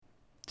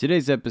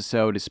Today's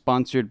episode is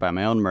sponsored by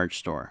my own merch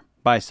store.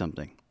 Buy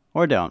something.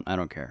 Or don't, I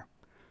don't care.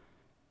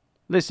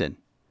 Listen,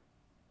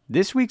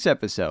 this week's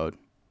episode,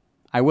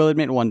 I will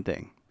admit one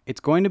thing. It's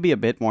going to be a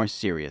bit more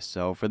serious,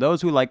 so for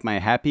those who like my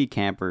happy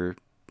camper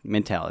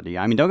mentality,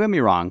 I mean, don't get me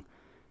wrong,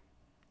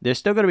 there's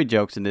still going to be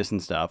jokes in this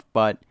and stuff,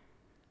 but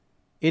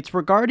it's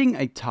regarding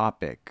a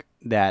topic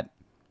that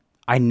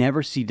I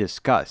never see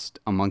discussed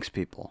amongst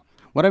people.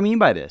 What I mean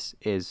by this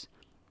is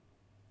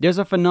there's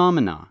a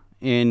phenomena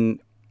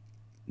in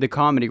the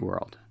comedy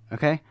world,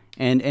 okay?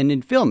 And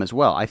in film as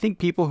well. I think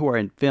people who are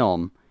in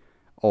film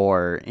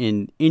or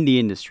in the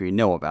industry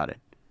know about it.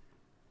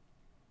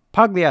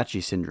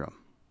 Pagliacci syndrome,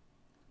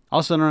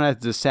 also known as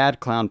the sad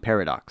clown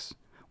paradox.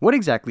 What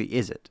exactly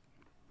is it?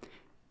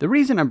 The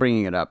reason I'm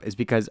bringing it up is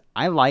because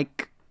I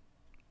like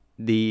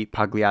the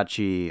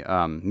Pagliacci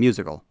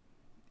musical.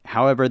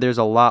 However, there's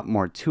a lot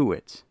more to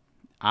it.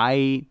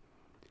 I'm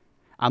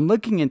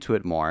looking into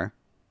it more,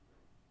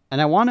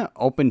 and I want to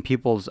open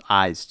people's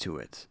eyes to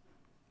it.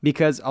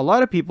 Because a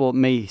lot of people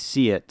may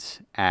see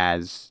it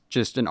as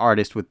just an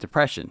artist with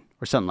depression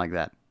or something like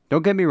that.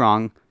 Don't get me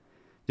wrong.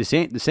 This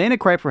ain't a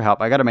cry for help.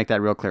 I got to make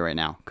that real clear right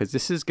now, because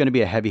this is going to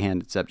be a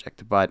heavy-handed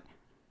subject. But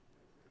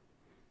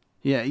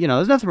yeah,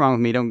 there's nothing wrong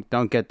with me.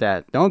 Don't get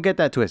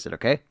that twisted,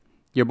 okay?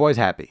 Your boy's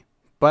happy.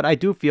 But I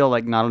do feel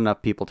like not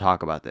enough people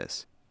talk about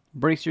this.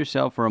 Brace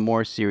yourself for a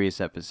more serious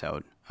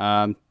episode.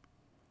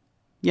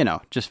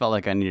 Just felt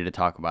like I needed to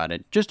talk about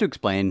it, just to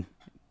explain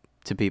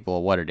to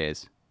people what it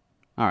is.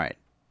 All right.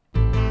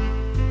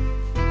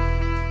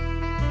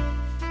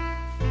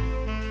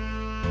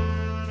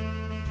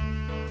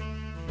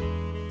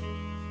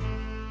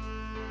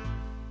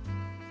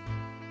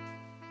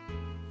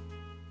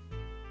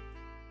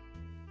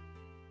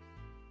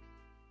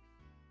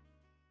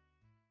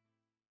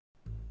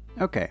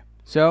 Okay,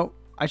 so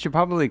I should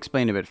probably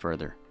explain a bit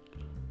further.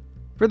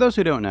 For those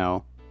who don't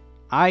know,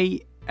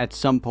 I, at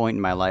some point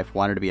in my life,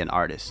 wanted to be an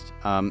artist.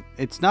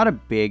 It's not a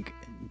big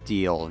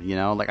deal,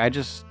 I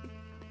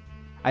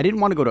didn't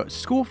want to go to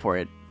school for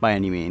it by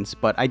any means,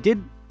 but I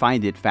did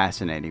find it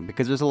fascinating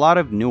because there's a lot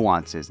of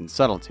nuances and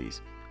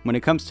subtleties when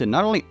it comes to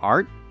not only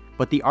art,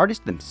 but the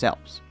artists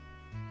themselves.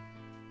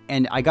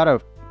 And I got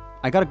a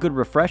good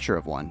refresher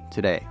of one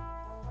today.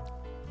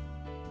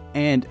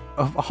 And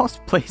of all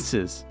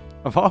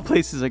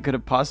places I could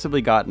have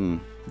possibly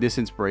gotten this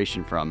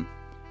inspiration from,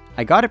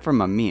 I got it from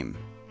a meme.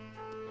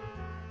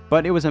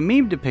 But it was a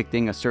meme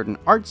depicting a certain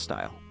art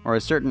style, or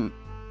a certain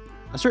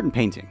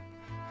painting.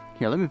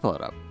 Here, let me pull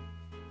it up.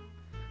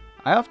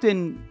 I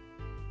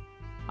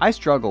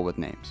struggle with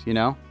names,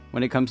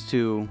 when it comes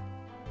to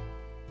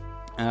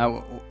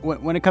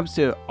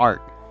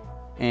art,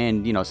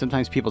 and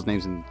sometimes people's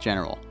names in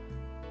general.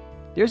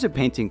 There's a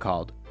painting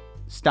called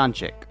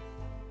Stanchik.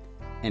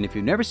 And if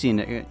you've never seen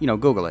it,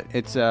 Google it.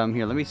 It's,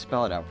 here, let me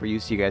spell it out for you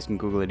so you guys can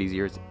Google it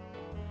easier.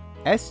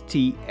 It's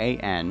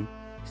Stanczyk.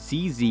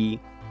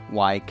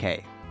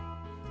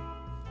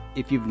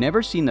 If you've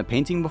never seen the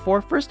painting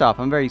before, first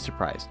off, I'm very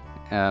surprised.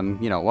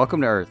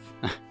 Welcome to Earth,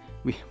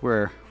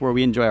 where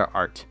we enjoy our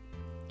art.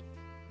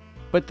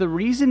 But the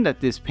reason that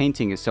this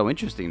painting is so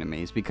interesting to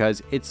me is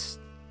because it's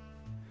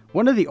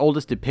one of the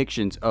oldest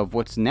depictions of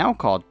what's now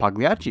called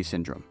Pagliacci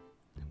syndrome,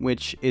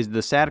 which is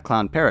the sad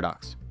clown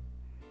paradox.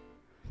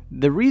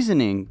 The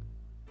reasoning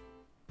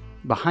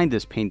behind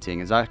this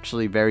painting is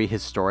actually very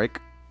historic,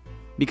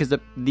 because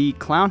the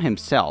clown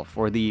himself,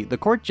 or the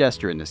court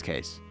jester in this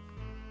case,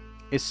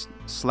 is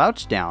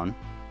slouched down.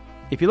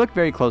 If you look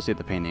very closely at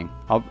the painting,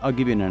 I'll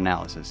give you an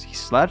analysis. He's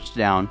slouched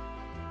down,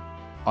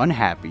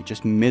 unhappy,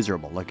 just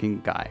miserable looking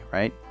guy,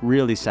 right?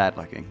 Really sad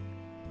looking.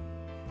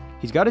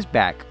 He's got his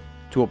back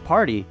to a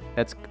party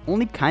that's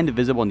only kind of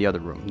visible in the other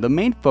room. The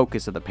main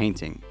focus of the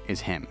painting is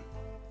him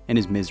and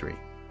his misery.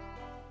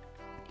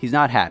 He's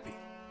not happy.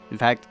 In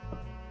fact,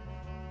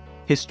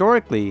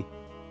 historically,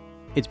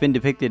 it's been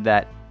depicted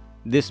that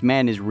this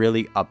man is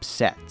really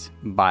upset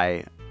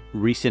by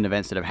recent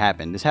events that have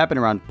happened. This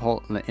happened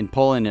in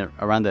Poland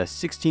around the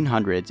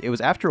 1600s. It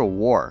was after a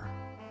war,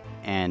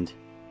 and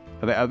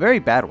a very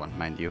bad one,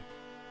 mind you,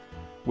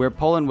 where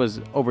Poland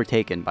was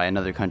overtaken by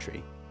another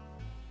country.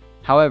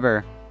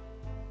 However,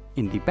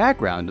 in the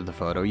background of the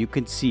photo, you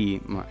can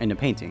see, in the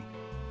painting,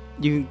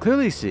 you can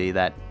clearly see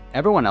that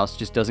everyone else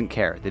just doesn't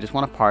care. They just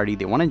want to party,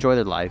 they want to enjoy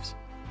their lives,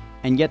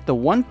 and yet the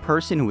one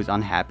person who is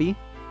unhappy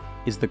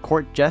is the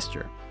court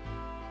jester.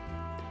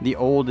 The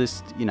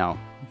oldest,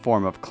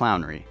 form of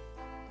clownery.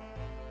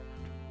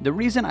 The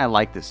reason I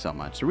like this so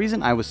much, the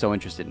reason I was so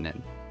interested in it,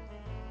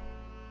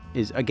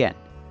 is, again,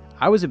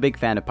 I was a big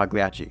fan of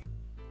Pagliacci.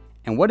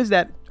 And what is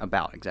that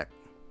about exactly?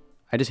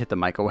 I just hit the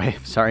mic away,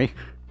 sorry.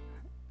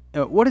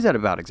 What is that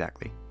about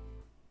exactly?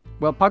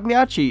 Well,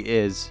 Pagliacci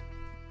is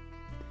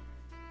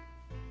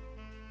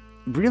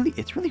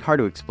it's really hard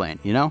to explain,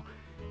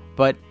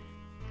 But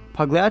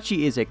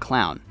Pagliacci is a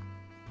clown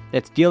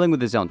that's dealing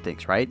with his own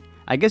things, right?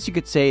 I guess you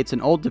could say it's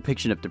an old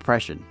depiction of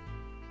depression.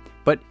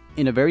 But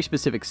in a very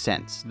specific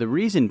sense. The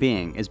reason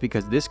being is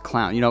because this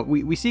clown,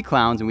 we see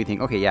clowns and we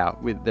think, okay, yeah,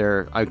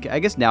 I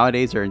guess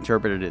nowadays they're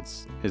interpreted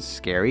as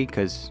scary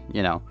because,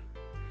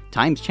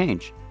 times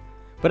change.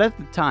 But at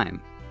the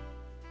time,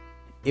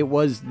 it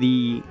was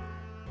the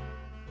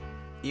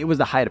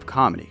height of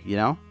comedy,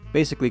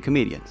 basically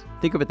comedians.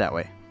 Think of it that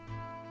way.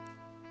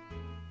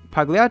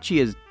 Pagliacci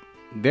is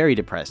very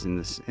depressed in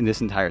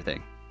this entire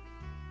thing.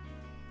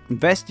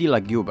 Vesti la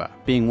Giuba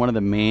being one of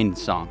the main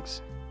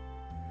songs.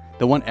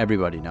 The one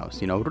everybody knows,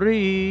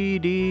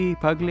 Ridi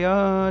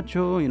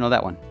Pagliaccio,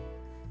 that one.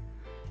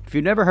 If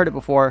you've never heard it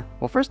before,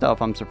 well, first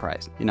off, I'm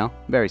surprised,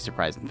 very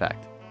surprised, in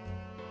fact.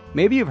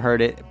 Maybe you've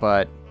heard it,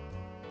 but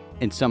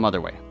in some other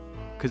way,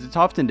 because it's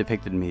often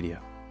depicted in media.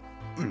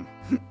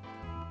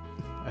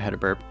 I had a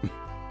burp.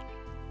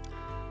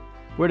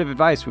 Word of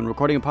advice when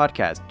recording a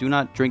podcast, do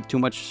not drink too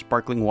much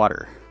sparkling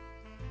water.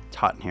 It's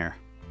hot in here.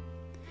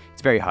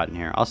 It's very hot in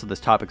here. Also, this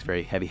topic's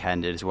very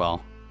heavy-handed as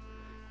well.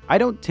 I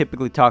don't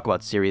typically talk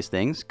about serious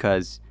things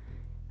because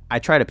I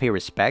try to pay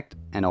respect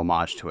and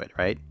homage to it,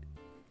 right?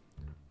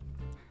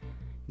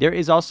 There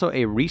is also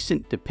a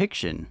recent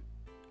depiction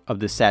of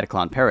the sad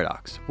clown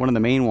paradox. One of the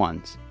main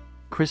ones,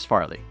 Chris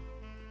Farley,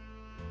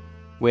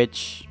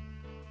 which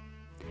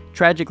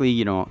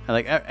tragically,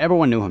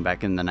 everyone knew him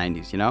back in the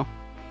 90s,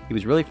 He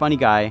was a really funny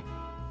guy.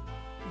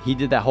 He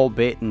did that whole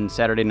bit in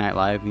Saturday Night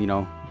Live,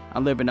 I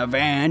live in a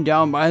van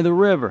down by the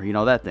river,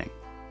 that thing.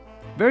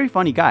 Very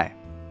funny guy.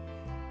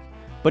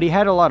 But he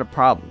had a lot of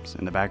problems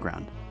in the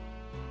background.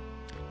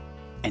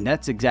 And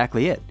that's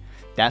exactly it.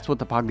 That's what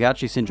the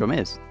Pagliacci syndrome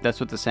is. That's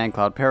what the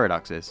SoundCloud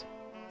paradox is.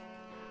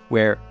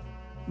 Where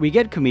we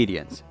get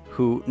comedians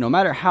who, no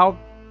matter how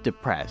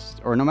depressed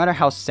or no matter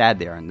how sad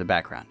they are in the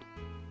background,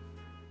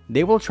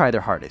 they will try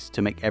their hardest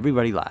to make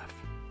everybody laugh.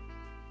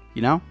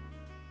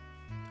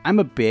 I'm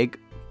a big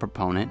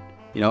proponent.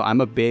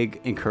 I'm a big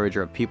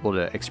encourager of people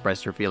to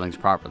express their feelings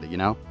properly,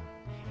 If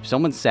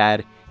someone's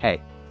sad,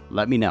 hey,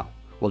 let me know.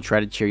 We'll try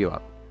to cheer you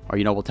up. Or,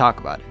 we'll talk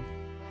about it.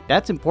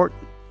 That's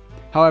important.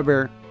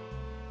 However,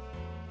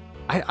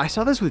 I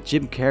saw this with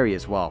Jim Carrey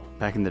as well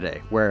back in the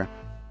day, where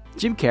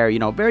Jim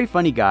Carrey, very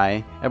funny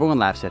guy, everyone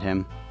laughs at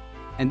him.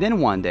 And then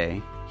one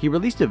day, he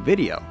released a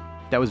video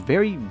that was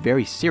very,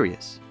 very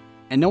serious.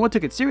 And no one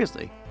took it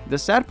seriously. The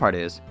sad part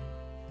is,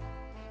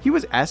 he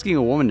was asking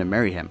a woman to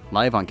marry him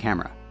live on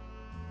camera.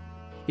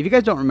 If you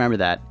guys don't remember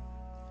that,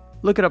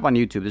 look it up on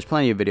YouTube. There's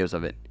plenty of videos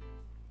of it.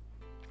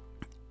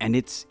 And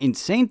it's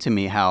insane to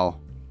me how...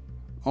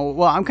 Oh,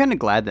 well, I'm kind of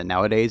glad that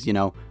nowadays,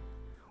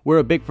 we're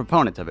a big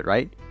proponent of it,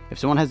 right? If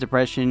someone has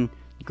depression,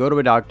 you go to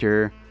a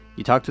doctor,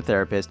 you talk to a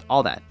therapist,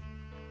 all that.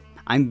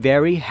 I'm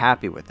very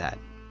happy with that.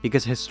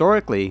 Because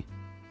historically,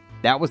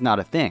 that was not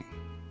a thing,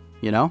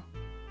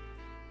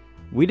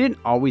 We didn't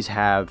always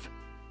have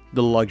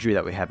the luxury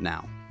that we have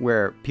now,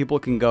 where people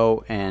can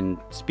go and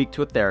speak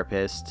to a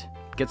therapist,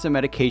 get some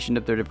medication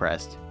if they're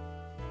depressed,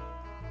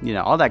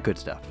 all that good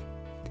stuff.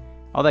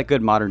 All that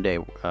good modern day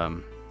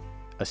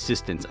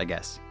assistance, I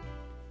guess.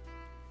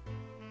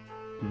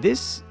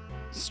 This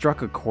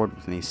struck a chord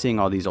with me, seeing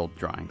all these old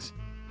drawings.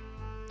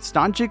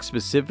 Stanchik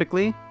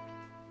specifically,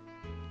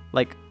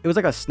 it was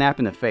like a snap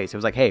in the face. It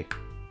was like, hey,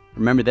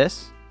 remember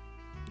this?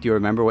 Do you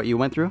remember what you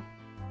went through?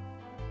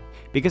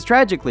 Because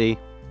tragically,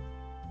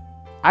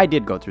 I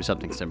did go through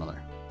something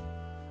similar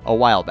a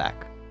while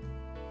back.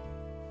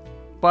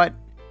 But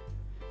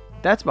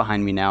that's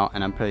behind me now,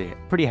 and I'm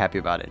pretty happy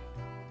about it.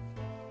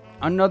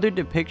 Another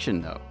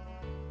depiction, though,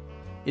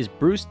 is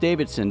Bruce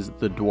Davidson's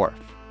The Dwarf.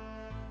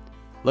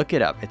 Look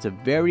it up. It's a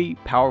very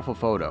powerful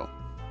photo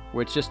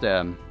where it's just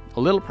a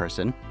little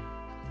person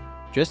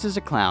dressed as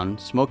a clown,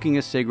 smoking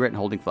a cigarette and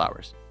holding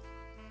flowers.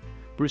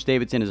 Bruce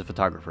Davidson is a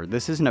photographer.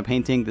 This isn't a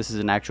painting. This is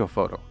an actual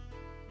photo.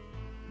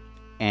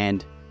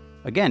 And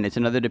again, it's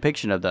another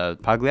depiction of the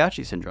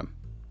Pagliacci syndrome.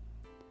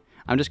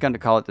 I'm just going to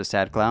call it the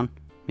sad clown,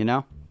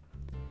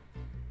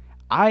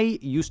 I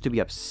used to be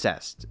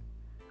obsessed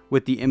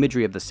with the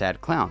imagery of the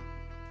sad clown.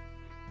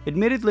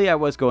 Admittedly, I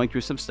was going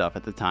through some stuff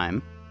at the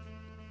time,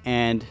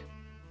 and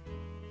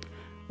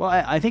well,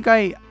 I think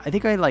I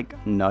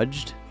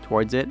nudged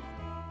towards it.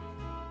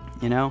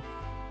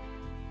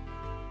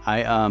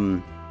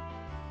 I've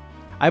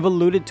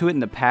alluded to it in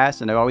the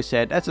past, and I've always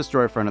said that's a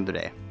story for another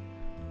day.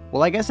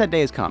 Well, I guess that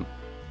day has come.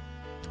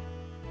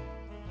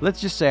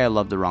 Let's just say I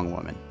loved the wrong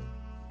woman.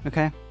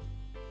 Okay?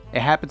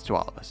 It happens to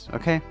all of us,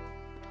 okay?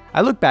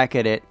 I look back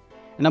at it,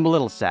 and I'm a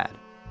little sad.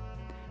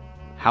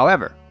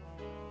 However,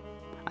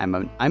 I'm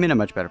in a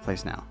much better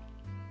place now.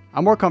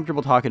 I'm more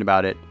comfortable talking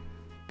about it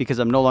because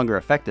I'm no longer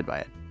affected by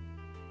it.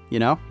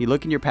 You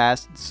look in your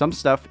past, some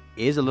stuff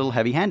is a little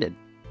heavy-handed.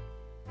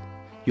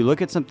 You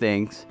look at some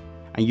things,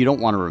 and you don't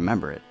want to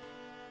remember it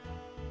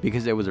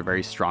because it was a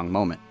very strong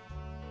moment.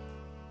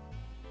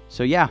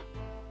 So yeah,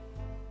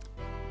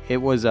 it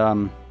was,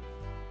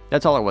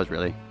 that's all it was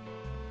really.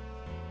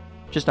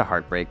 Just a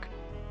heartbreak.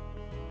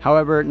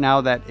 However,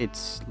 now that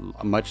it's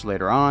much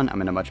later on,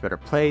 I'm in a much better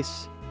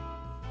place.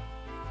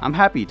 I'm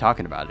happy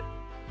talking about it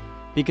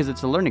because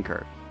it's a learning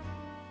curve.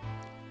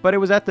 But it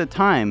was at the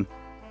time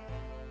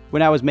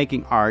when I was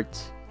making art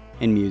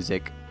and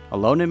music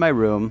alone in my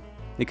room.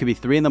 It could be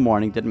 3 in the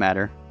morning, didn't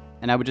matter.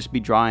 And I would just be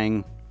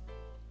drawing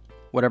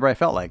whatever I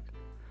felt like.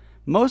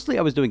 Mostly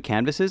I was doing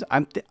canvases.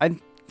 I'm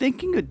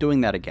thinking of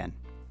doing that again.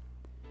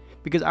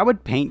 Because I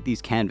would paint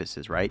these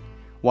canvases, right?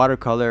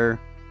 Watercolor,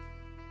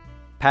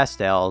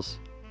 pastels,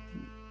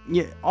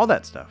 yeah, all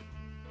that stuff.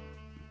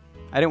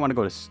 I didn't want to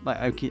go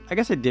to... I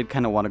guess I did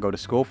kind of want to go to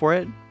school for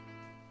it.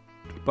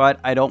 But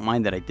I don't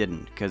mind that I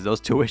didn't. Because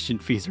those tuition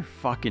fees are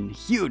fucking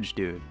huge,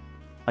 dude.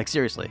 Like,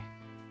 seriously.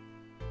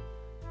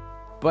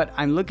 But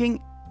I'm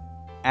looking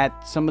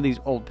at some of these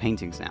old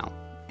paintings now.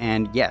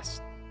 And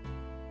yes,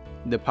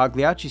 the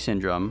Pagliacci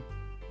syndrome,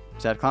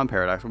 Sad Clown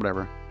Paradox, or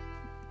whatever,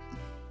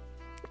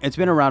 it's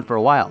been around for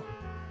a while.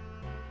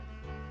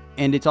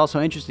 And it's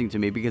also interesting to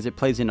me because it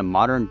plays into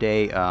modern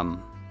day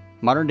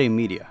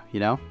media, you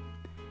know?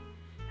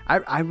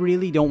 I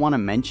really don't want to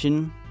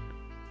mention...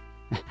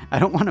 I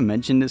don't want to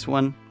mention this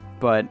one,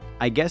 but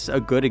I guess a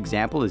good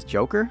example is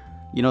Joker.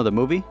 You know, the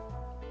movie?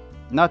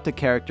 Not the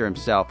character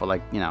himself, but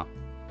like, you know,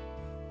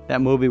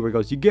 that movie where it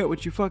goes, you get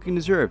what you fucking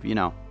deserve, you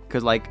know?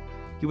 Because, like,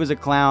 he was a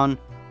clown.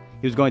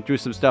 He was going through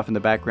some stuff in the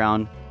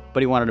background,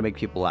 but he wanted to make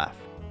people laugh.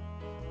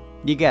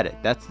 You get it.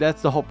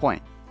 That's the whole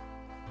point.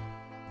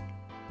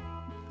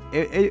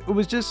 It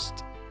was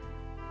just...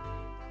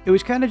 It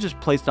was kind of just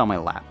placed on my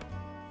lap.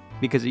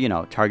 Because, you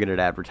know, targeted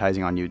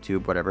advertising on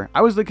YouTube, whatever.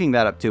 I was looking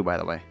that up too, by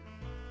the way.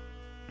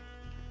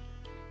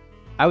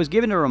 I was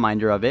given a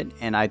reminder of it,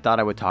 and I thought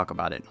I would talk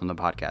about it on the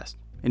podcast.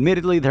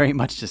 Admittedly, there ain't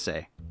much to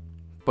say.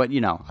 But,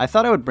 you know, I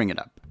thought I would bring it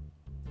up.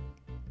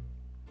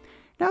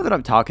 Now that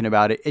I'm talking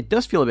about it, it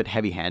does feel a bit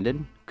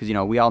heavy-handed. Because, you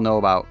know, we all know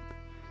about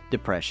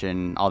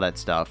depression, all that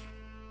stuff.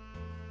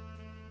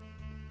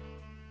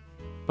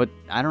 But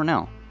I don't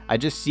know. I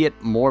just see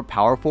it more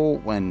powerful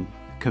when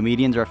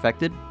comedians are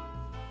affected.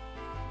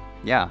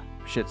 Yeah,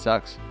 shit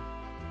sucks.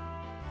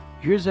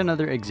 Here's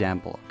another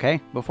example,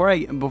 okay? Before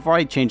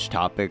I change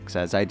topics,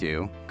 as I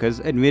do, because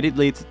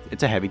admittedly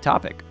it's a heavy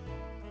topic.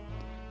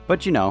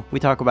 But, you know, we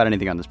talk about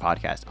anything on this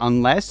podcast.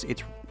 Unless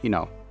it's, you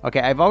know... Okay,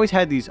 I've always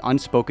had these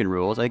unspoken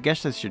rules. I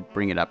guess I should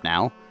bring it up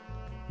now.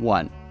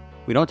 1,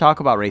 we don't talk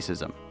about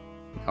racism.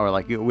 Or,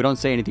 like, we don't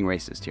say anything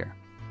racist here.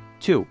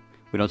 2,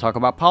 we don't talk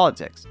about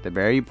politics. The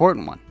very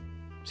important one.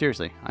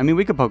 Seriously. I mean,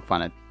 we could poke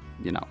fun at,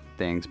 you know,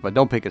 things, but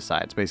don't pick a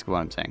side. It's basically what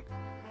I'm saying.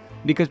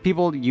 Because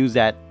people use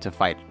that to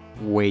fight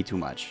way too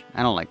much.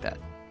 I don't like that.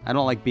 I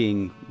don't like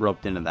being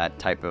roped into that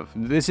type of...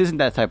 This isn't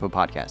that type of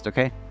podcast,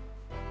 okay?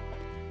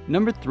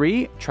 Number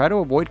 3, try to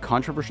avoid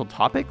controversial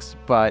topics,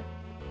 but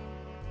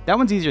that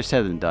one's easier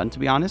said than done, to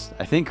be honest.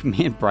 I think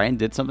me and Brian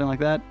did something like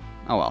that.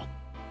 Oh well.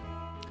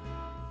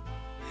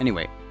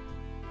 Anyway,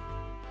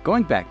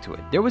 going back to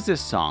it, there was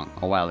this song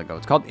a while ago.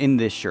 It's called In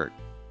This Shirt.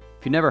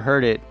 If you never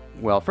heard it,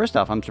 well, first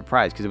off, I'm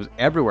surprised because it was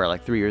everywhere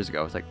like 3 years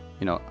ago. It's like,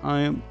 you know, I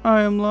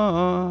am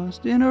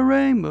lost in a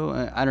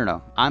rainbow. I don't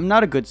know. I'm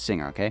not a good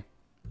singer, okay?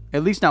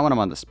 At least not when I'm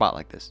on the spot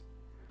like this.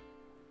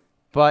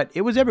 But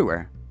it was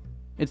everywhere.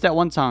 It's that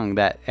one song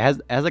that has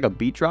like a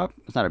beat drop.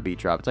 It's not a beat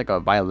drop. It's like a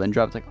violin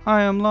drop. It's like,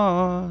 I am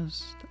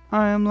lost.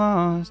 I am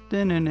lost.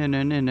 You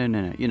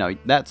know,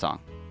 that song.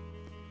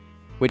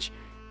 Which,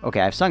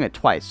 okay, I've sung it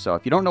twice. So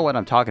if you don't know what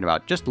I'm talking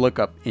about, just look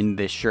up In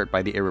This Shirt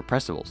by the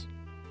Irrepressibles.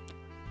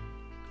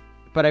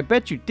 But I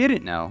bet you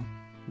didn't know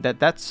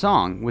that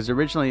song was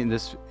originally in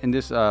this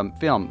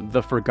film,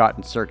 The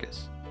Forgotten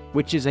Circus,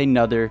 which is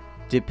another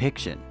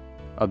depiction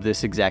of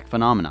this exact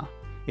phenomena.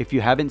 If you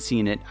haven't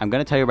seen it, I'm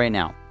going to tell you right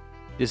now.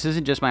 This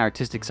isn't just my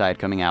artistic side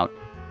coming out.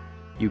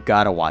 You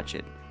gotta watch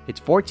it. It's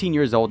 14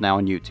 years old now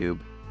on YouTube.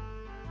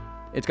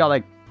 It's got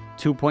like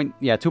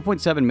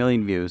 2.7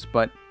 million views,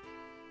 but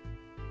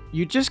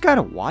you just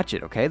gotta watch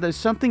it, okay? There's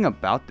something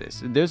about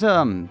this. There's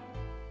a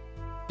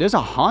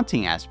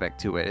haunting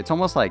aspect to it. It's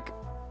almost like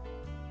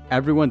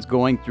everyone's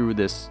going through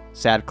this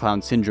sad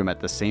clown syndrome at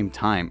the same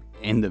time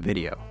in the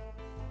video.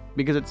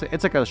 Because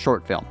it's like a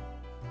short film.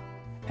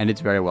 And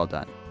it's very well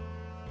done.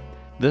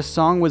 The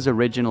song was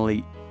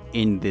originally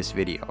in this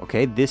video,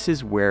 okay? This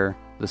is where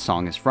the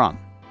song is from.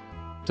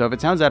 So if it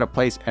sounds out of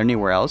place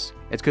anywhere else,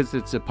 it's because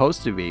it's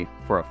supposed to be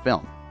for a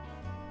film.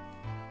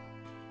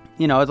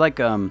 You know, it's like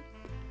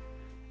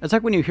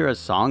when you hear a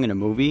song in a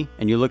movie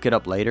and you look it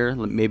up later,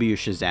 maybe you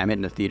Shazam it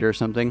in a theater or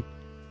something,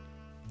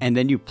 and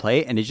then you play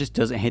it and it just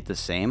doesn't hit the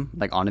same,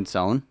 like on its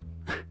own.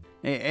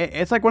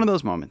 It's like one of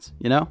those moments,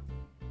 you know?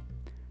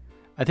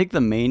 I think the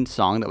main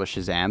song that was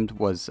Shazammed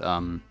was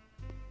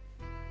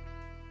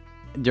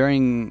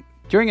during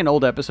an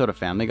old episode of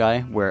Family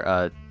Guy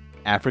where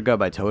Africa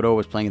by Toto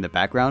was playing in the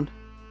background,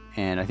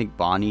 and I think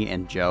Bonnie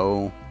and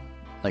Joe,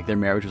 like their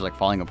marriage was like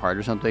falling apart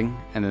or something,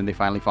 and then they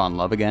finally fall in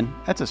love again.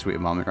 That's a sweet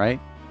moment, right?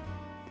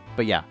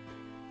 But yeah,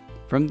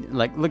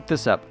 look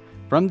this up.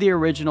 From the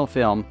original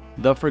film,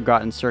 The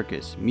Forgotten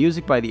Circus,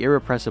 music by the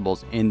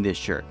Irrepressibles, In This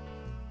Shirt.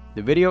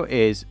 The video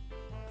is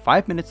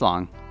 5 minutes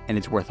long, and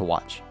it's worth a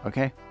watch,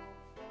 okay?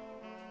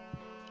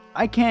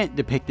 I can't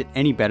depict it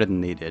any better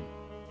than they did.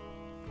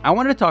 I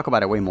wanted to talk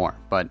about it way more,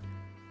 but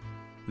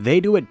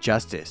they do it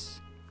justice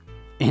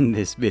in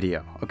this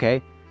video,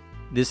 okay?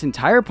 This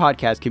entire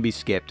podcast can be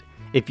skipped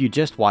if you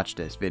just watch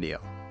this video.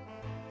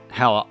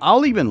 Hell,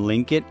 I'll even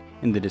link it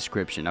in the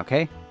description,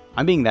 okay?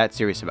 I'm being that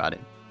serious about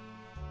it.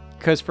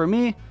 Because for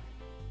me,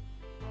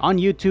 on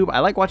YouTube, I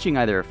like watching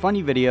either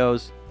funny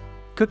videos,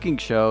 cooking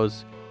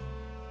shows,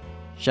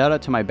 shout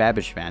out to my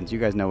Babish fans, you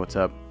guys know what's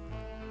up,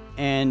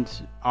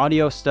 and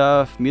audio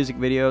stuff, music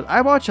videos.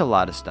 I watch a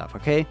lot of stuff,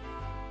 okay?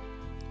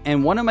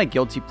 And one of my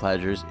guilty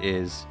pleasures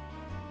is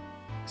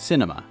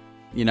cinema,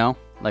 you know?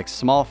 Like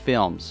small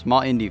films, small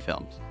indie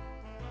films.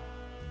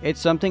 It's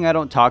something I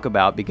don't talk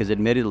about because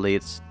admittedly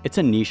it's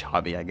a niche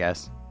hobby, I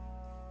guess.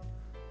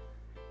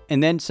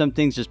 And then some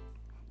things just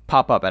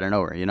pop up out of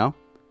nowhere, you know?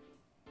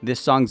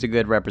 This song's a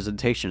good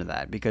representation of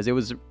that because it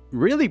was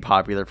really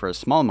popular for a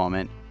small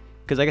moment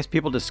because I guess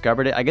people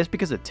discovered it, I guess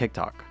because of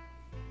TikTok.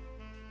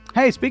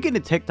 Hey, speaking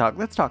of TikTok,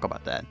 let's talk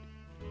about that.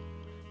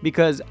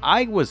 Because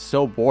I was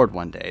so bored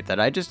one day that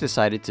I just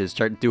decided to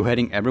start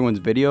duetting everyone's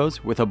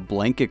videos with a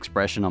blank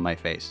expression on my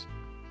face.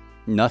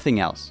 Nothing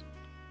else.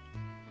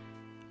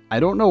 I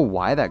don't know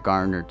why that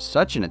garnered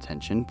such an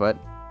attention, but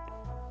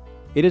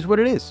it is what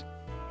it is.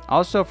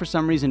 Also, for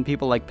some reason,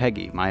 people like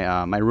Peggy, my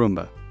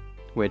Roomba,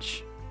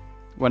 which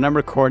when I'm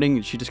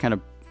recording, she just kind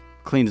of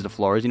cleans the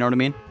floors, you know what I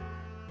mean?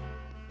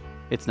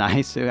 It's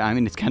nice. I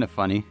mean, it's kind of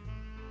funny.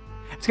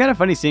 It's kind of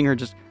funny seeing her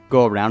just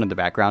go around in the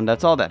background.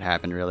 That's all that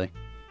happened, really.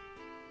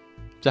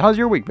 So how's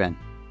your week been?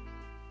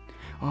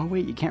 Oh,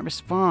 wait, you can't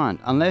respond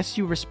unless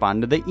you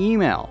respond to the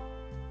email.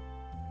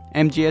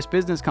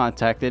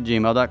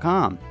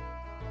 mgsbusinesscontact@gmail.com.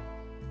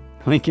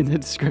 Link in the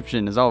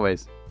description, as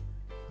always.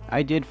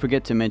 I did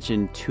forget to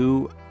mention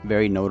two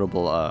very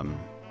notable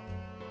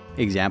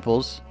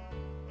examples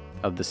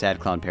of the sad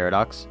clown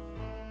paradox.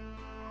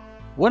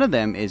 One of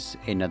them is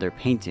another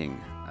painting.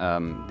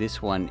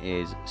 This one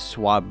is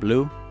Soir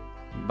Bleu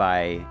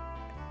by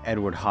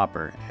Edward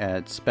Hopper.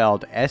 It's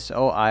spelled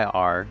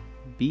Soirbleu.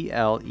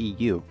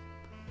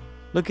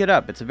 Look it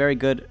up. It's a very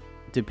good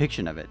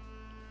depiction of it.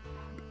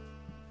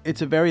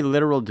 It's a very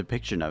literal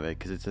depiction of it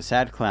because it's a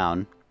sad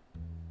clown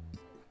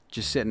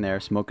just sitting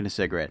there smoking a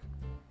cigarette.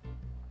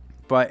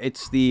 But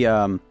it's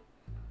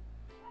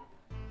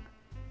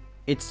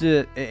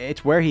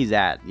where he's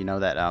at, you know,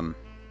 that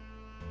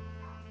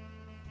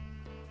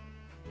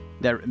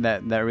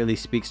really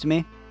speaks to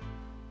me.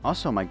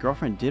 Also, my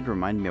girlfriend did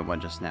remind me of one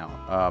just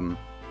now.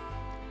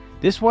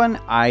 This one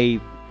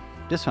I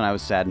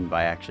was saddened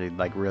by, actually,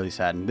 like really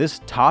saddened. This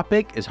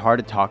topic is hard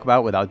to talk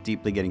about without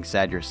deeply getting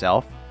sad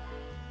yourself.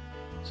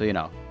 So, you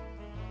know,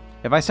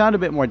 if I sound a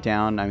bit more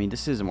down, I mean,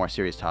 this is a more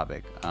serious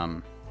topic.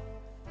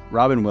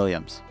 Robin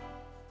Williams,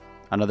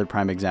 another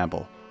prime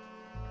example.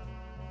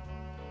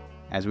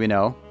 As we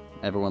know,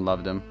 everyone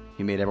loved him.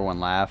 He made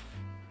everyone laugh.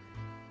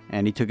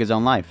 And he took his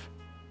own life.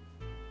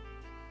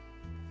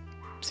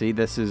 See,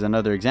 this is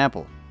another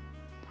example.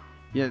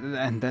 Yeah,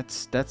 and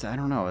that's I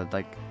don't know,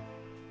 like,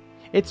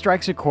 it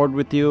strikes a chord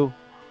with you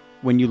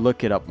when you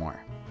look it up more.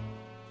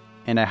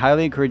 And I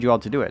highly encourage you all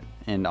to do it.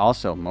 And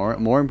also,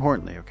 more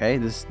importantly, okay,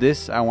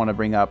 this I want to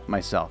bring up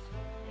myself.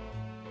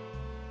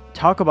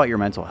 Talk about your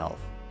mental health.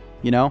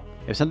 You know,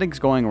 if something's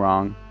going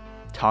wrong,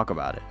 talk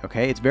about it,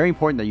 okay? It's very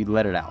important that you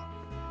let it out.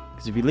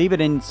 Because if you leave it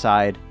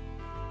inside,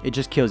 it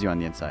just kills you on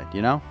the inside,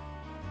 you know?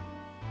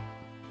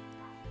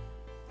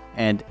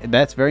 And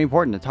that's very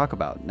important to talk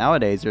about.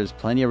 Nowadays, there's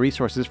plenty of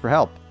resources for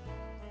help.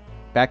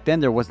 Back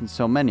then, there wasn't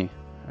so many.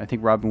 I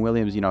think Robin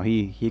Williams, you know,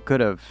 he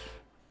could have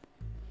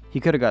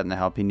gotten the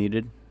help he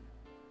needed.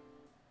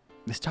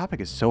 This topic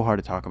is so hard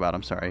to talk about.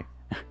 I'm sorry.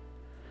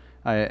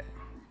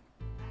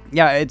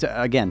 It's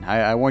again,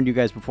 I warned you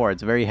guys before.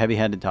 It's a very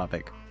heavy-handed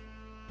topic.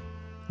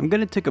 I'm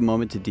going to take a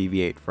moment to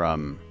deviate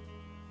from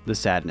the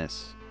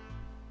sadness.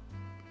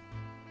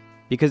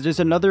 Because there's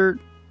another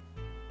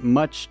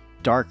much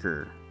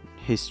darker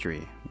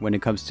history when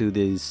it comes to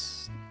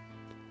these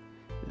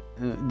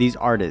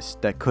artists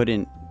that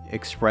couldn't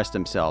express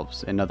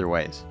themselves in other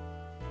ways.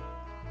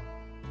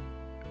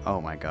 Oh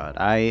my god.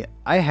 I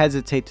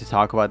hesitate to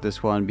talk about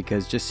this one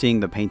because just seeing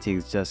the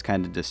paintings just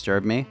kind of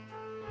disturbed me.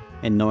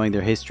 And knowing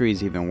their history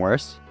is even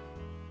worse.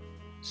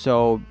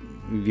 So,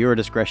 viewer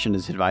discretion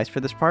is advised for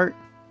this part,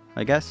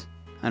 I guess?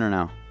 I don't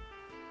know.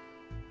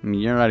 I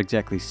mean, you're not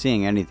exactly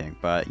seeing anything,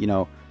 but, you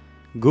know,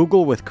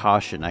 Google with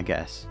caution, I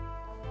guess.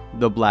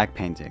 The black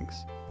paintings.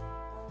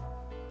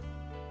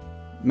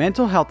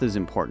 Mental health is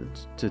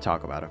important to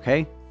talk about,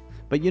 okay?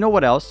 But you know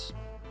what else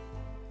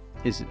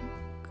is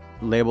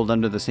labeled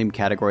under the same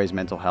category as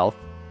mental health?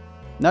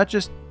 Not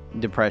just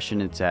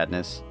depression and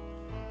sadness,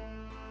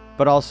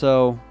 but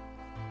also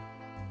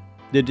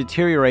the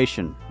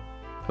deterioration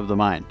of the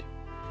mind.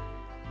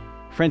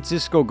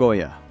 Francisco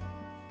Goya,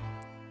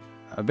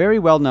 a very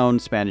well-known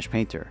Spanish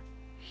painter.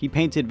 He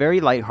painted very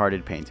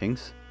light-hearted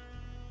paintings.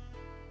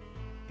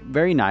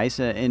 Very nice,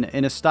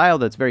 in a style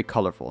that's very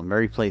colorful and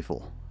very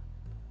playful.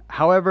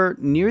 However,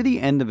 near the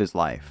end of his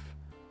life,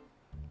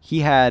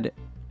 he had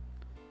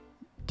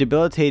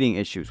debilitating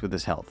issues with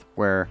his health,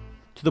 to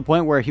the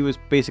point where he was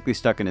basically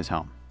stuck in his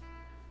home.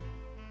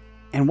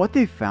 And what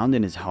they found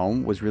in his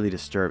home was really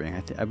disturbing.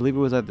 I believe it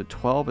was either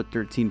 12 or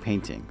 13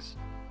 paintings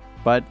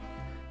but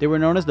they were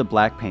known as the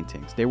black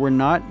paintings. They were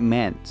not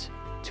meant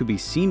to be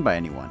seen by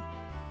anyone.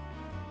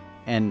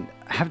 And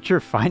after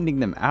finding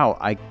them out,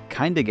 I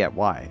kind of get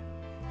why.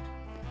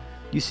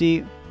 You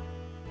see,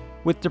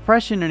 with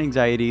depression and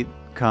anxiety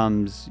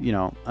comes,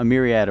 a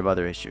myriad of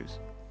other issues.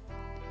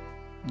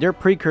 They're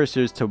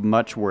precursors to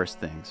much worse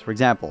things. For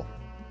example,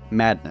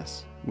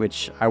 madness,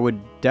 which I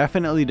would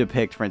definitely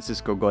depict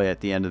Francisco Goya at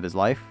the end of his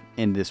life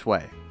in this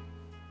way.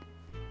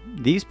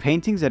 These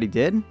paintings that he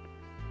did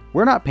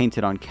were not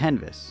painted on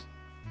canvas.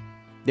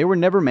 They were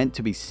never meant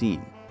to be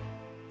seen.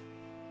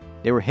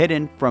 They were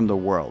hidden from the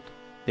world.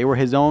 They were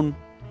his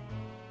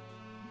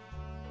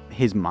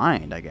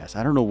mind, I guess.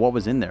 I don't know what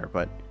was in there,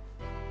 but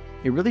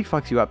it really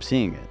fucks you up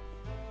seeing it.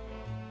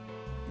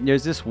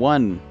 There's this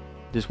one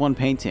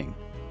painting.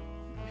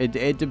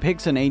 It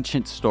depicts an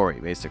ancient story,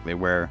 basically,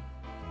 where...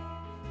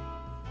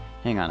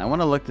 Hang on, I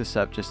want to look this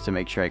up just to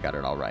make sure I got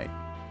it all right.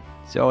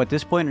 So at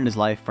this point in his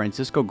life,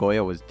 Francisco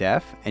Goya was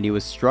deaf, and he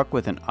was struck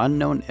with an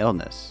unknown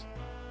illness.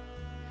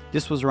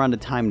 This was around the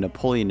time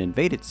Napoleon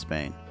invaded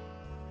Spain,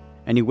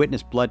 and he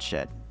witnessed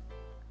bloodshed.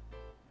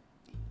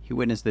 He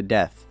witnessed the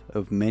death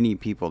of many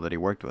people that he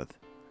worked with.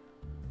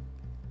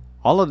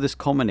 All of this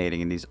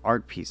culminating in these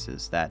art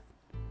pieces that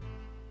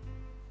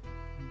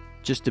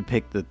just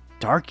depict the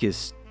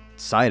darkest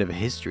side of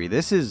history.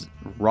 This is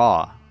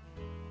raw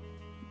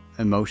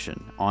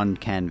emotion on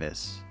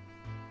canvas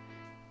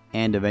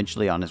and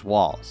eventually on his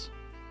walls.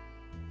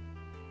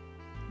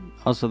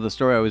 Also, the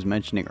story I was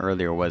mentioning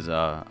earlier was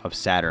of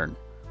Saturn,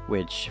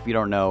 which, if you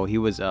don't know, he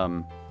was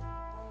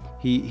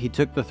he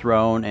took the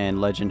throne,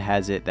 and legend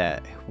has it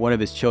that one of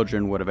his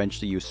children would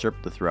eventually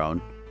usurp the throne.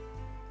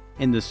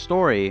 In the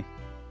story,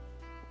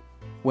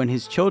 when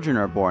his children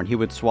are born, he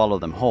would swallow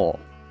them whole.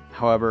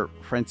 However,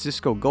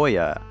 Francisco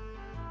Goya,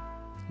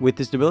 with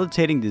this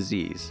debilitating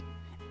disease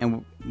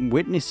and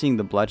witnessing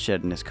the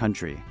bloodshed in his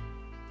country,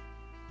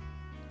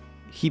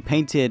 he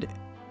painted,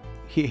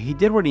 he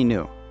did what he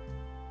knew.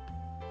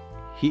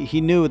 He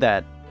knew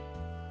that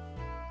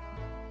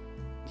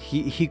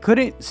he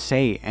couldn't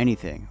say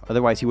anything,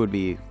 otherwise he would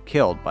be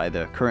killed by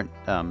the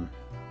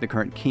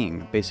current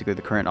king, basically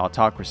the current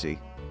autocracy.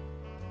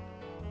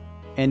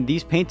 And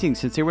these paintings,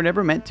 since they were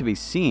never meant to be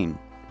seen,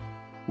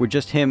 were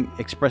just him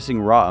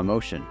expressing raw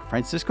emotion.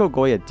 Francisco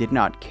Goya did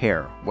not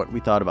care what we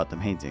thought about the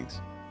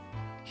paintings.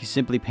 He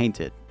simply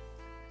painted.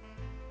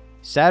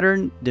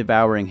 Saturn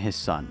devouring his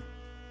son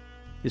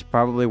is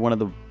probably one of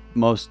the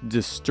most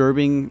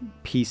disturbing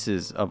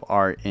pieces of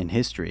art in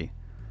history.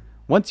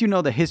 Once you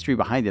know the history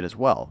behind it as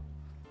well.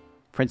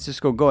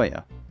 Francisco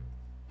Goya,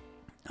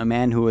 a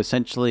man who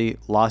essentially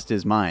lost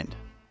his mind.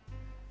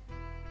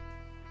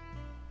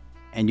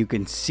 And you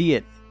can see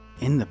it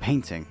in the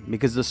painting,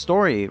 because the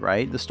story,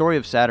 right? The story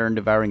of Saturn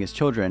devouring his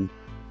children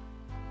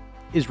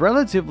is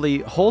relatively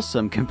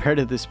wholesome compared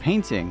to this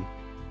painting.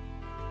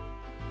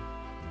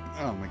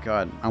 Oh my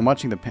god. I'm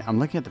looking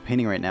at the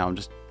painting right now.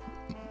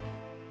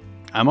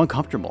 I'm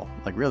uncomfortable.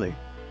 Like, really.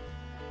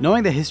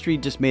 Knowing the history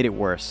just made it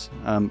worse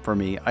for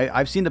me.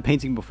 I've seen the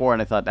painting before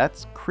and I thought,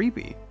 that's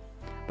creepy.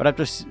 But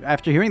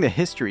after hearing the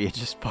history, it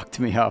just fucked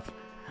me up.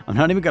 I'm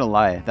not even gonna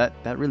lie.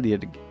 That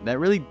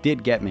really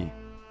did get me.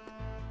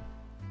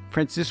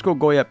 Francisco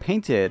Goya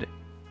painted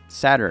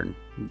Saturn,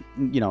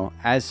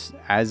 as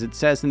it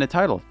says in the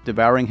title,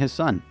 devouring his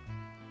son.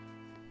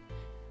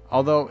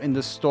 Although in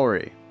the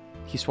story,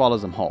 he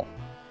swallows them whole.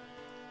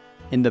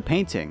 In the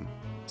painting,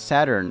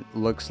 Saturn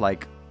looks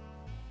like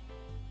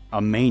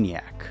a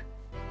maniac,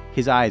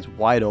 his eyes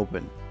wide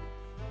open,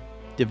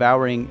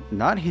 devouring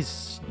not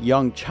his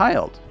young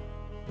child,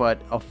 but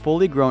a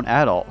fully grown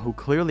adult who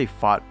clearly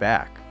fought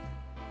back.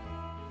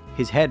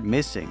 His head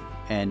missing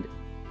and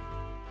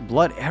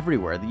blood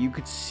everywhere, that you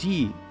could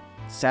see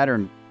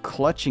Saturn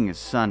clutching his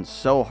son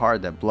so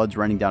hard that blood's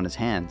running down his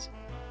hands.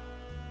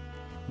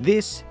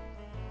 This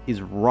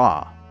is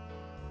raw.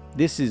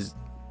 This is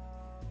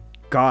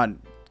God.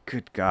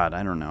 Good God,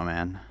 I don't know,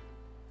 man.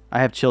 I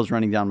have chills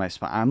running down my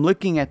spine. I'm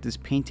looking at this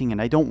painting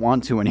and I don't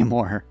want to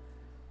anymore.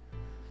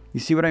 You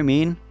see what I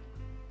mean?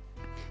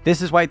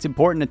 This is why it's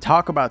important to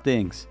talk about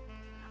things.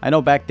 I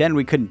know back then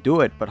we couldn't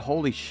do it, but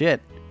holy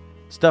shit.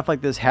 Stuff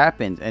like this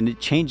happened and it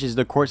changes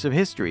the course of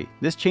history.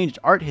 This changed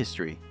art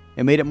history.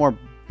 It made it more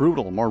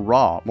brutal, more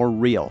raw, more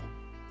real.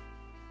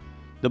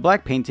 The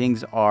black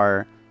paintings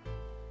are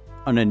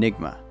an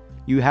enigma.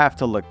 You have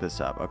to look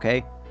this up,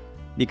 okay?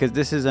 Because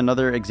this is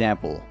another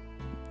example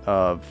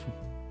of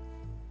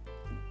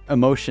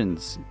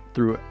emotions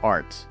through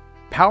art.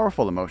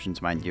 Powerful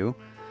emotions, mind you.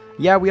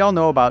 Yeah, we all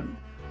know about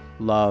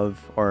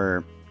love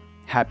or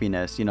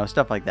happiness,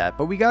 stuff like that.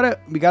 But we gotta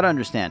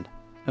understand,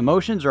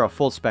 emotions are a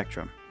full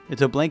spectrum.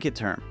 It's a blanket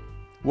term.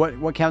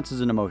 What counts as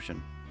an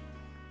emotion?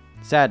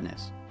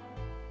 Sadness,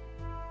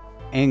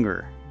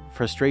 anger,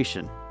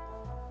 frustration,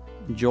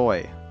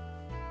 joy,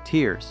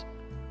 tears,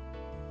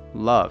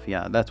 love.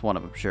 Yeah, that's one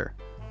of them, sure.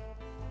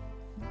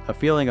 A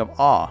feeling of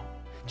awe.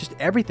 Just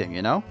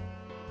everything,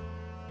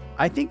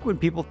 I think when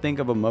people think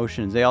of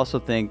emotions, they also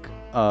think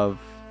of,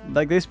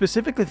 they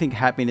specifically think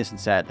happiness and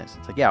sadness.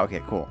 It's like, yeah,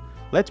 okay, cool.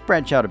 Let's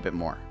branch out a bit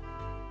more.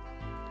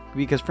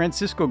 because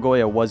Francisco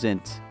Goya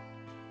wasn't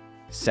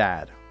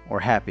sad or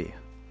happy.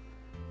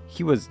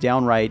 He was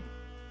downright,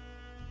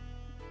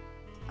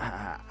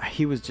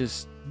 he was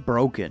just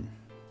broken.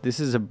 This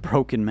is a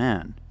broken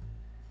man.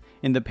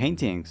 In the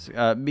paintings,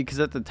 because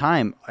at the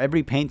time,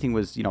 every painting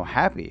was,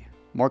 happy,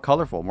 more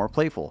colorful, more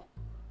playful.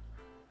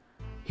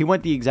 He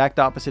went the exact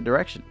opposite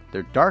direction.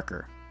 They're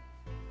darker.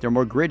 They're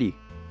more gritty.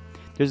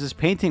 There's this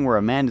painting where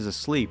a man is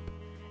asleep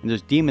and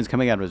there's demons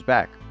coming out of his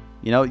back.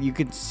 You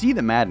can see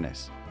the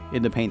madness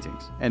in the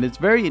paintings, and it's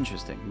very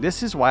interesting.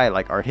 This is why I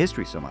like art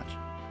history so much.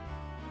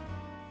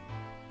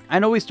 I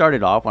know we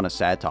started off on a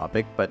sad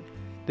topic, but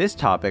this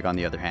topic, on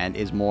the other hand,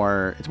 it's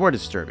more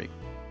disturbing.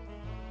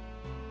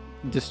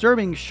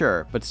 Disturbing,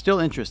 sure, but still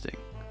interesting.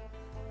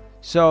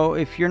 So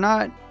if you're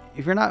not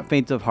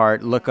faint of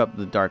heart, look up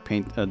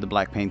the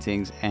black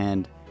paintings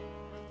and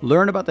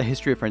learn about the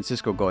history of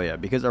Francisco Goya,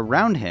 because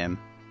around him,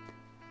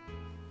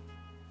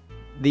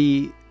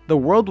 the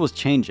world was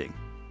changing.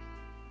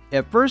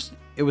 At first,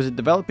 it was a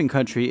developing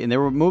country, and they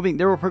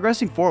were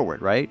progressing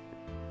forward, right?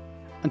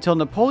 Until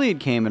Napoleon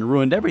came and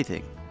ruined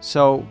everything.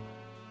 So,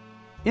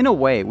 in a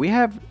way, we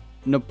have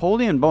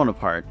Napoleon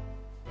Bonaparte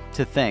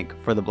to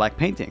thank for the black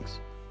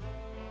paintings.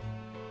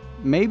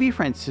 Maybe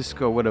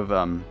Francisco would have,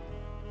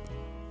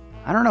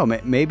 I don't know,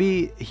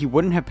 maybe he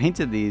wouldn't have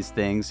painted these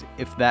things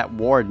if that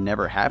war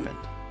never happened.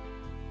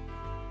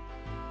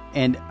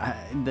 And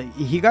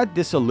he got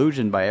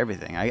disillusioned by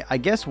everything. I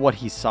guess what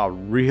he saw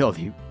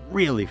really,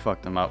 really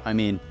fucked him up. I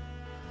mean,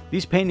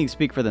 these paintings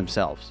speak for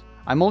themselves.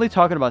 I'm only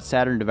talking about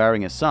Saturn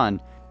devouring his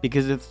son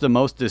because it's the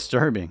most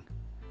disturbing.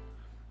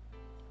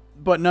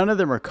 But none of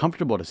them are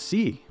comfortable to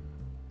see.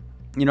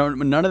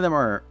 None of them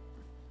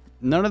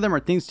are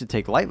things to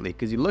take lightly,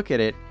 because you look at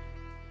it,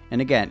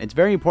 and again, it's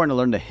very important to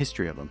learn the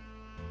history of them.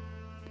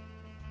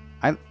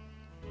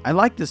 I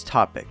like this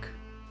topic,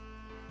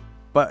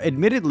 but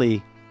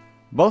admittedly,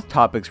 both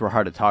topics were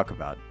hard to talk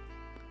about.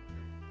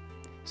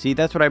 See,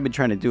 that's what I've been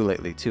trying to do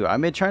lately too. I've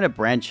been trying to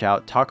branch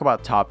out, talk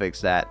about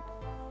topics that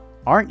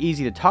aren't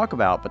easy to talk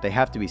about, but they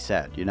have to be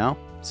said,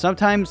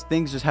 Sometimes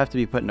things just have to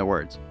be put into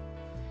words.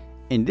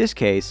 In this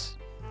case,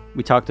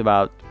 we talked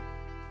about,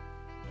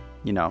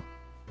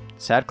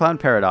 Sad Clown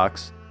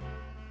Paradox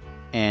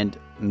and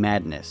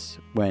madness.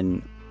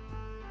 When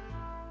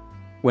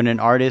an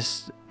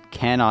artist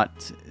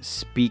cannot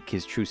speak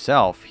his true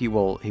self, he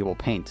will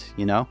paint,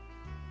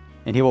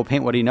 And he will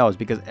paint what he knows,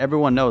 because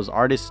everyone knows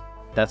artists,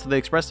 that's how they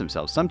express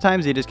themselves.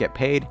 Sometimes they just get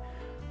paid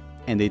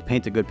and they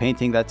paint a good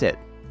painting, that's it.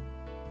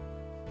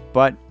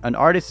 But an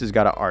artist has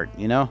got an art,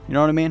 You know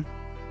what I mean?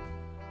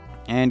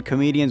 And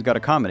comedians got a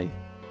comedy.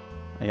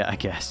 Yeah, I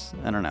guess.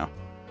 I don't know.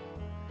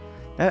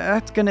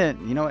 That's gonna,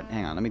 you know what?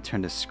 Hang on, let me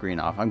turn this screen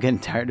off. I'm getting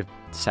tired of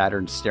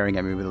Saturn staring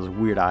at me with those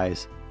weird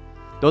eyes.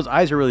 Those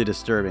eyes are really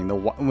disturbing.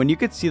 When you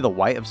could see the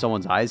white of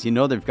someone's eyes,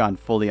 they've gone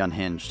fully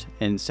unhinged.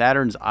 And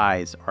Saturn's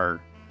eyes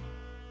are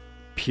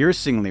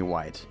piercingly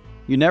white.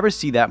 You never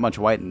see that much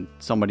white in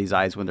somebody's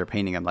eyes when they're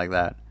painting them like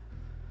that.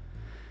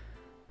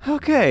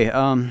 Okay,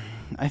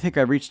 I think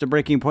I've reached a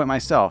breaking point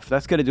myself.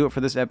 That's going to do it for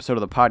this episode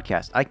of the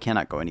podcast. I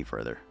cannot go any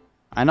further.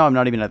 I know I'm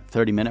not even at the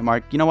 30-minute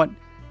mark. You know what?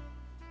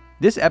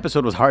 This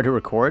episode was hard to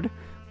record,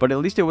 but at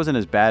least it wasn't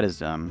as bad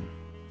as, how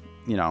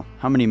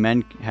many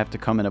men have to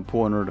come in a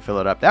pool in order to fill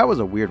it up. That was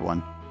a weird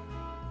one.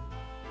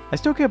 I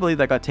still can't believe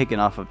that got taken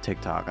off of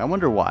TikTok. I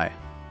wonder why.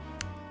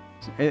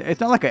 It's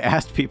not like I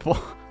asked people.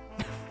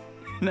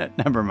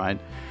 Never mind.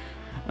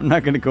 I'm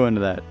not going to go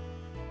into that.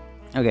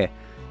 Okay,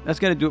 that's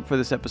going to do it for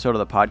this episode of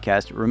the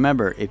podcast.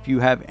 Remember, if you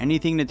have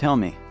anything to tell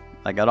me,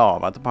 like at all,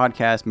 about the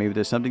podcast, maybe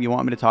there's something you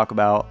want me to talk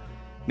about,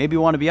 maybe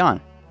you want to be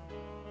on.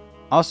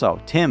 Also,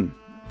 Tim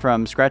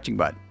from Scratching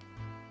Butt.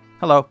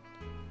 Hello.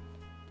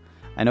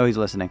 I know he's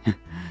listening.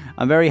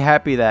 I'm very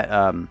happy that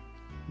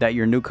that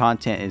your new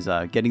content is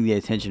getting the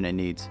attention it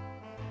needs.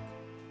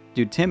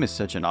 Dude, Tim is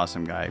such an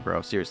awesome guy,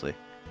 bro. Seriously.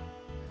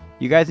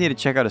 You guys need to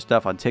check out his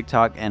stuff on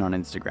TikTok and on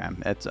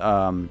Instagram. It's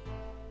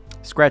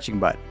Scratching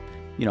Butt.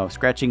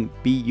 Scratching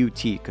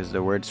B-U-T, because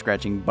the word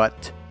scratching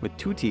butt with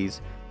 2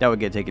 T's, that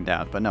would get taken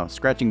down. But no,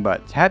 Scratching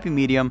Butt. It's happy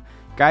medium.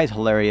 Guy's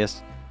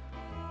hilarious.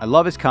 I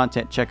love his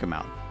content. Check him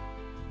out.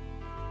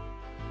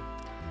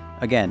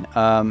 Again,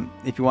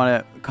 if you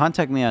want to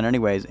contact me on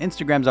anyways,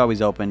 Instagram's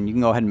always open. You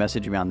can go ahead and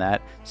message me on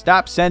that.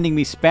 Stop sending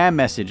me spam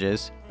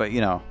messages. But,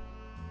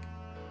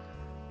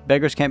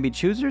 beggars can't be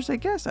choosers, I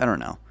guess. I don't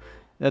know.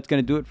 That's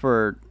going to do it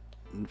for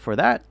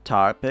that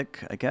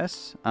topic, I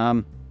guess.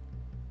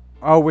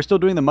 We're still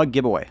doing the mug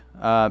giveaway.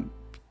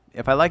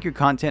 If I like your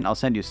content, I'll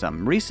send you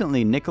some.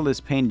 Recently,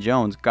 Nicholas Payne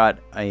Jones got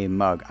a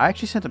mug. I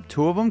actually sent him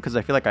 2 of them because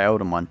I feel like I owed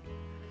him one.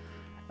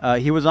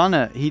 He was on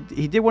he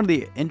did one of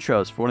the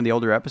intros for one of the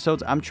older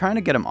episodes. I'm trying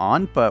to get him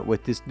on, but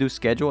with this new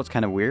schedule, it's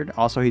kind of weird.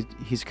 Also,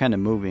 he's kind of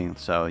moving,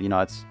 so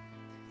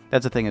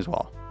that's a thing as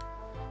well.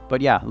 But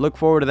yeah, look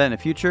forward to that in the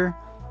future,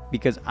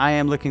 because I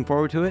am looking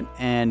forward to it,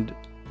 and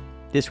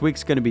this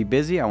week's going to be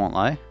busy, I won't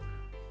lie.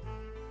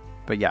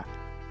 But yeah,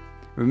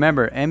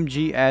 remember,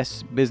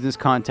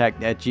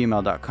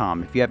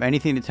 mgsbusinesscontact@gmail.com. If you have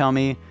anything to tell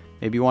me,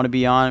 Maybe you want to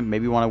be on.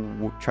 Maybe you want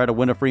to try to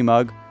win a free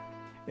mug.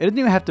 It doesn't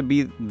even have to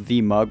be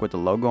the mug with the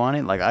logo on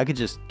it. Like, I could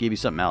just give you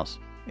something else.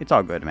 It's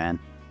all good, man.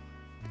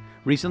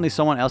 Recently,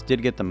 someone else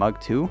did get the mug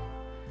too.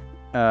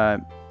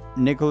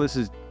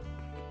 Nicholas's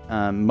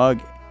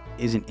mug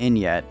isn't in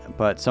yet,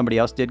 but somebody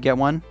else did get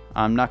one.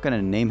 I'm not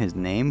gonna name his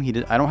name.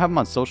 I don't have him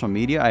on social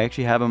media. I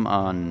actually have him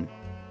on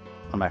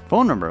my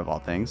phone number of all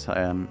things.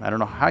 I don't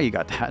know how you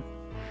got that,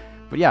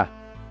 but yeah.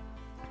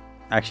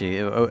 Actually,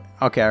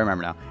 okay, I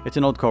remember now. It's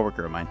an old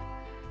coworker of mine,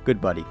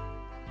 good buddy.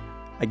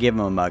 I gave him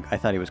a mug. I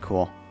thought he was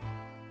cool,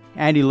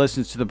 and he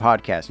listens to the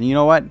podcast. And you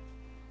know what?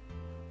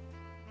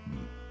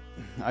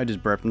 I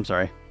just burped. I'm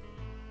sorry.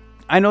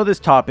 I know this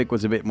topic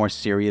was a bit more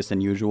serious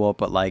than usual,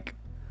 but like,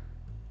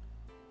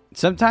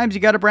 sometimes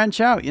you got to branch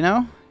out, you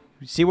know?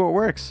 See what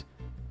works.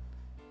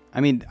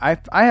 I mean, I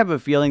have a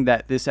feeling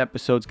that this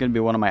episode's going to be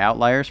one of my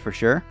outliers for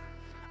sure.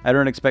 I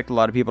don't expect a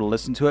lot of people to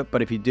listen to it,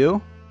 but if you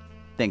do,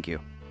 thank you.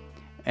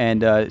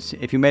 And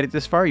if you made it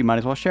this far, you might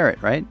as well share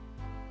it, right?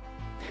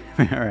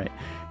 All right.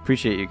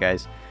 Appreciate you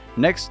guys.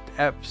 Next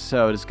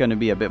episode is going to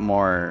be a bit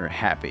more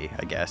happy,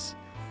 I guess.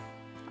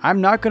 I'm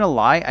not going to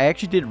lie. I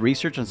actually did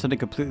research on something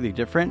completely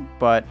different,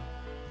 but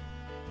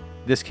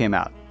this came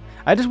out.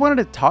 I just wanted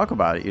to talk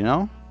about it, you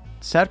know?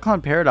 Sad Clown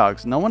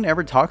Paradox. No one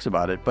ever talks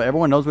about it, but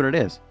everyone knows what it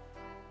is.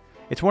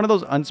 It's one of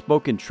those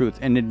unspoken truths,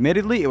 and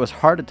admittedly, it was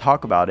hard to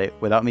talk about it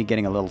without me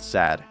getting a little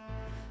sad.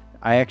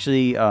 I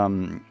actually,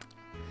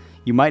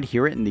 you might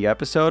hear it in the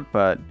episode,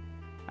 but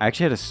I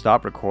actually had to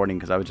stop recording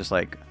because I was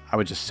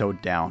just so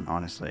down,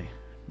 honestly.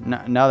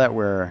 Now that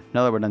we're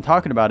done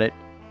talking about it,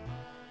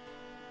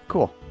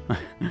 cool. All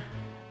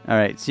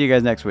right, see you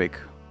guys next week.